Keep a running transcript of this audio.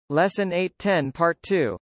Lesson 810 Part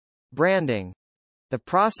 2. Branding. The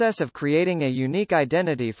process of creating a unique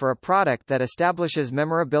identity for a product that establishes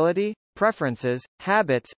memorability, preferences,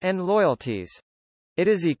 habits, and loyalties. It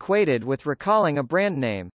is equated with recalling a brand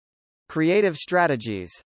name. Creative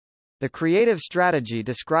strategies. The creative strategy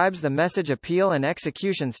describes the message appeal and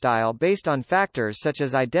execution style based on factors such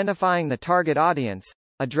as identifying the target audience,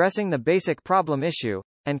 addressing the basic problem issue,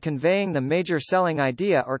 and conveying the major selling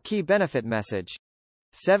idea or key benefit message.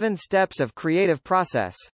 7 steps of creative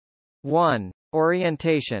process. 1.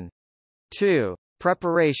 Orientation. 2.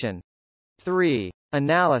 Preparation. 3.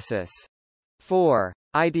 Analysis. 4.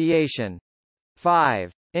 Ideation.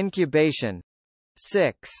 5. Incubation.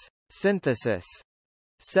 6. Synthesis.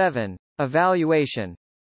 7. Evaluation.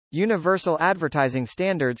 Universal advertising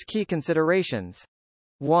standards. Key considerations.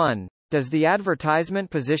 1. Does the advertisement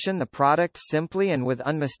position the product simply and with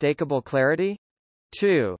unmistakable clarity?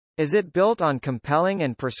 2. Is it built on compelling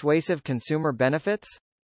and persuasive consumer benefits?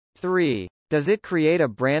 3. Does it create a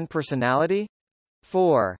brand personality?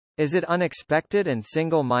 4. Is it unexpected and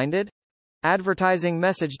single-minded? Advertising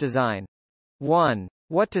message design. 1.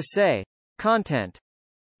 What to say. Content.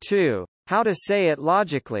 2. How to say it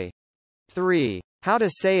logically. 3. How to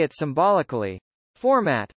say it symbolically.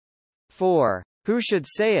 Format. 4. Who should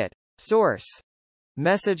say it. Source.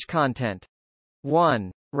 Message content.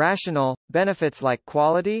 1. Rational, benefits like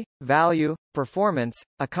quality, value, performance,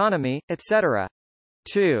 economy, etc.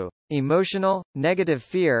 2. Emotional, negative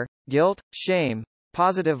fear, guilt, shame,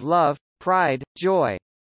 positive love, pride, joy.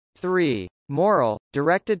 3. Moral,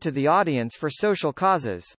 directed to the audience for social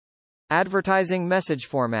causes. Advertising message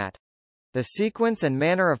format. The sequence and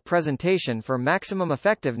manner of presentation for maximum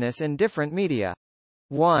effectiveness in different media.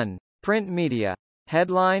 1. Print media.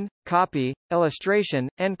 Headline, copy, illustration,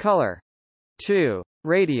 and color. 2.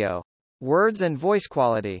 Radio. Words and voice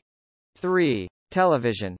quality. 3.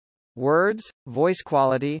 Television. Words, voice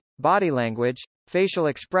quality, body language, facial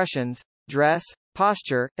expressions, dress,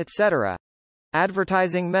 posture, etc.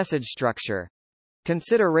 Advertising message structure.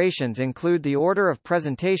 Considerations include the order of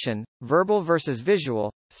presentation, verbal versus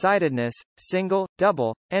visual, sidedness, single,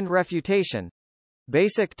 double, and refutation.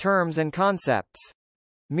 Basic terms and concepts.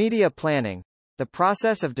 Media planning. The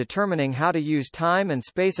process of determining how to use time and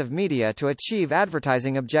space of media to achieve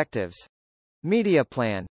advertising objectives. Media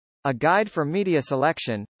plan. A guide for media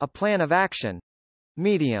selection, a plan of action.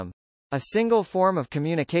 Medium. A single form of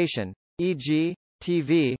communication, e.g.,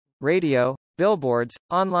 TV, radio, billboards,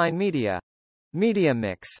 online media. Media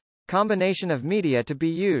mix. Combination of media to be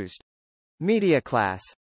used. Media class.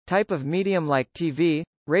 Type of medium like TV,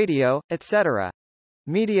 radio, etc.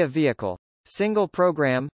 Media vehicle. Single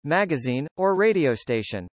program, magazine, or radio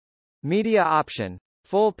station. Media option.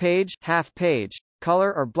 Full page, half page,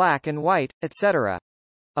 color or black and white, etc.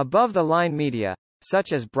 Above-the-line media,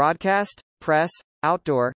 such as broadcast, press,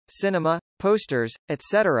 outdoor, cinema, posters,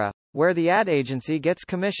 etc., where the ad agency gets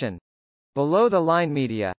commission. Below-the-line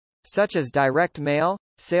media, such as direct mail,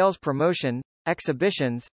 sales promotion,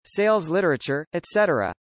 exhibitions, sales literature,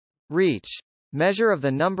 etc. Reach. Measure of the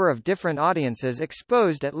number of different audiences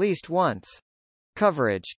exposed at least once.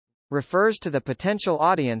 Coverage. Refers to the potential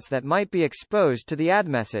audience that might be exposed to the ad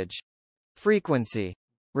message. Frequency.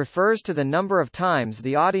 Refers to the number of times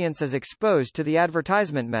the audience is exposed to the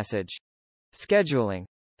advertisement message. Scheduling.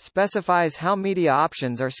 Specifies how media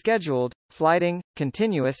options are scheduled, flighting,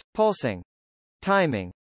 continuous, pulsing. Timing.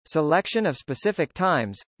 Selection of specific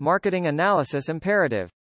times, marketing analysis imperative.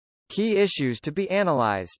 Key issues to be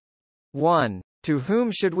analyzed. 1. To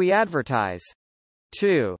whom should we advertise?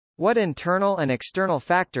 2. What internal and external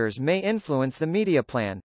factors may influence the media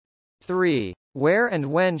plan? 3. Where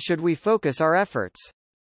and when should we focus our efforts?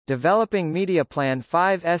 Developing Media Plan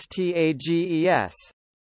 5 STAGES.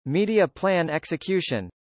 Media Plan Execution.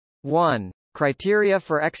 1. Criteria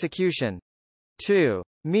for execution. 2.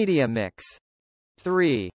 Media mix.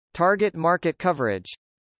 3. Target market coverage.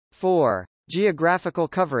 4. Geographical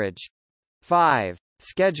coverage. 5.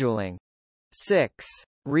 Scheduling. 6.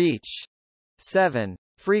 Reach. 7.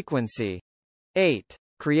 Frequency. 8.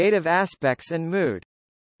 Creative aspects and mood.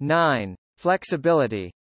 9.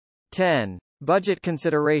 Flexibility. 10. Budget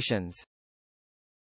considerations.